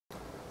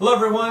Hello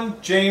everyone,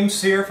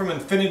 James here from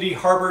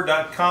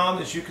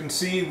InfinityHarbour.com. As you can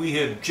see, we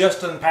have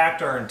just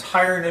unpacked our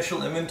entire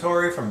initial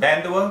inventory from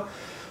Bandua.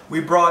 We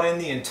brought in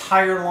the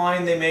entire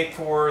line they make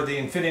for the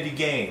Infinity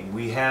game.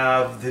 We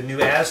have the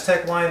new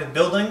Aztec line of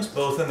buildings,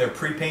 both in their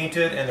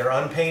pre-painted and their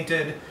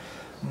unpainted.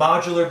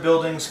 Modular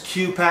buildings,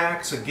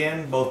 Q-packs,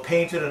 again, both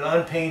painted and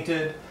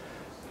unpainted.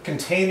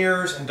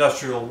 Containers,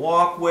 industrial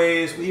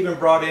walkways. We even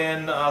brought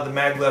in the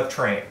maglev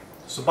train.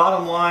 So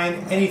bottom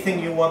line,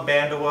 anything you want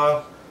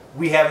Bandua,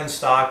 we have in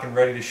stock and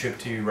ready to ship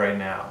to you right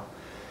now.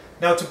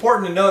 Now it's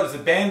important to note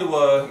that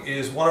Bandua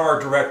is one of our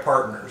direct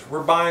partners.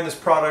 We're buying this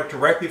product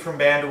directly from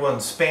Bandua in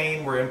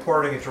Spain. We're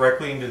importing it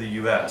directly into the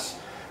US,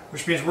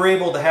 which means we're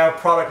able to have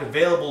product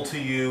available to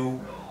you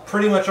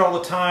pretty much all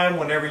the time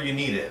whenever you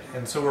need it.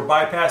 And so we're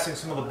bypassing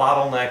some of the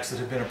bottlenecks that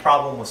have been a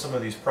problem with some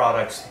of these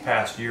products the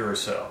past year or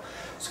so.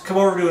 So come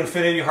over to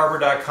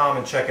InfinityHarbour.com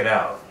and check it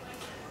out.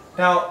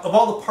 Now, of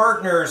all the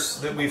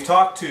partners that we've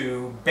talked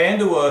to,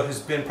 Bandua has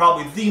been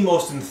probably the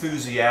most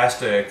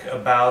enthusiastic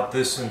about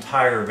this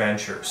entire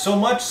venture. So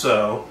much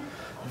so,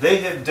 they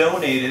have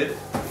donated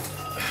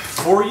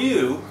for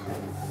you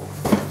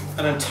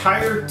an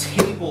entire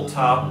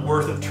tabletop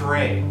worth of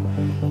terrain.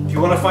 If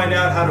you want to find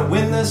out how to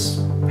win this,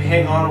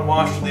 hang on and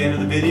watch to the end of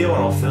the video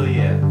and I'll fill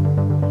you in.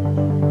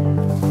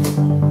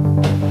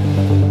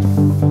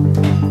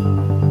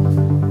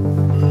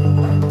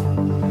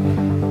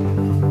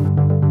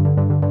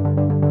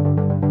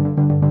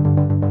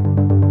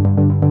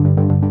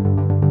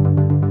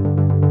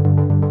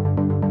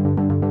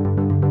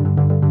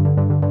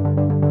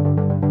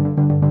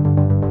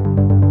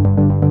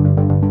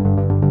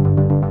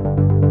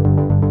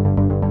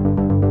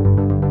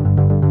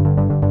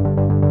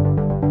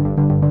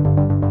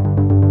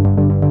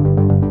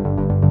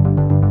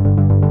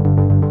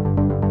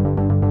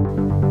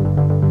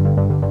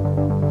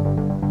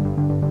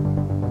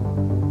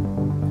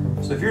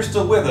 So if you're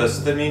still with us,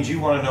 that means you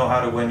want to know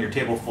how to win your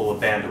table full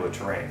of Bandua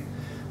terrain.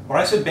 When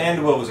I said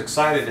Bandua was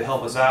excited to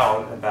help us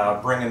out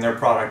about bringing their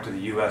product to the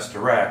US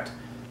direct,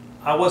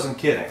 I wasn't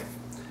kidding.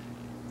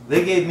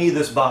 They gave me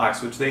this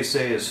box, which they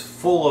say is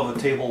full of a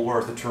table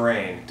worth of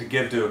terrain to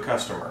give to a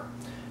customer.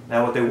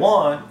 Now what they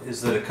want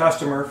is that a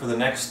customer for the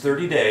next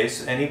 30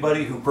 days,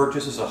 anybody who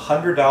purchases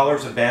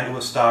 $100 of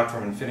Bandua stock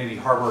from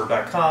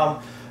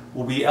InfinityHarbour.com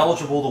will be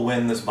eligible to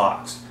win this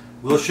box.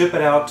 We'll ship it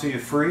out to you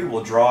free.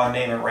 We'll draw a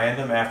name at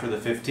random after the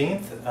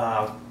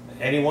 15th.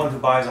 Anyone who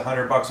buys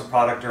 $100 of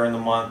product during the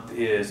month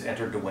is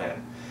entered to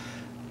win.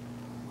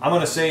 I'm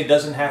going to say it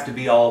doesn't have to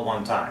be all at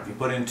one time. If you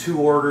put in 2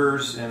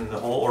 orders and the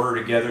whole order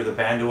together, the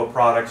Bandua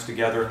products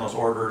together and those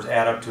orders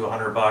add up to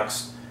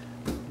 $100,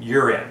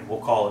 you're in. We'll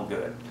call it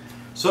good.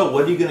 So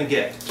what are you going to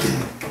get?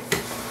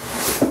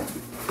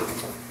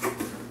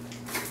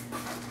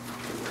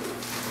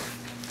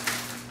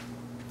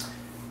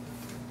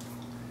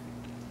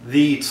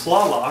 The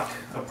Tlaloc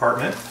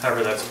apartment,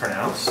 however that's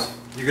pronounced,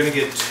 you're going to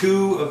get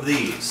 2 of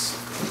these.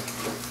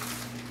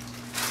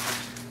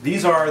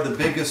 These are the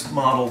biggest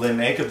model they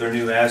make of their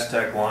new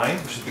Aztec line,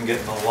 which has been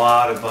getting a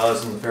lot of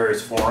buzz in the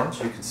various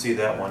forums. You can see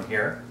that one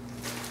here.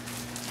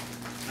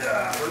 Where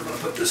am I going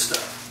to put this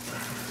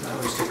stuff?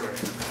 No, just stick it right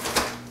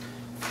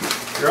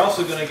here. You're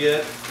also going to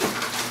get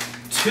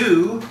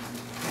 2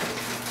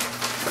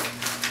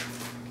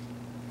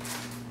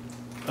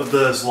 of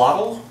the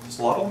Zlotl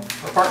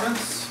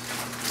apartments.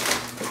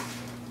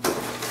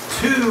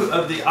 2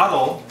 of the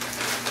Adel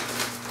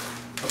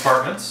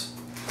apartments.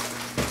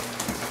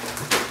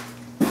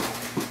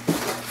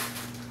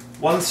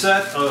 1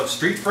 set of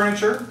street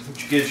furniture,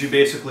 which gives you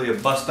basically a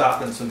bus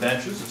stop and some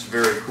benches. It's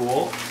very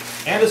cool.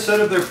 And a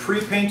set of their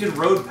pre-painted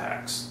road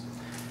packs.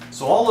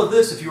 So all of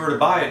this, if you were to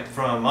buy it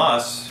from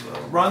us,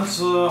 runs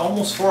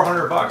almost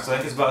 $400. I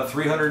think it's about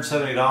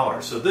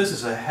 $370. So this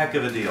is a heck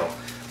of a deal.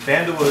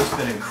 Bandua has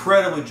been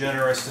incredibly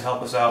generous to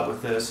help us out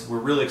with this. We're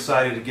really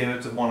excited to give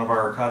it to one of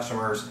our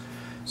customers.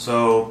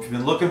 So if you've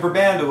been looking for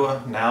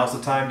Bandua, now's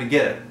the time to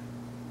get it.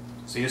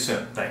 See you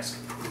soon. Thanks.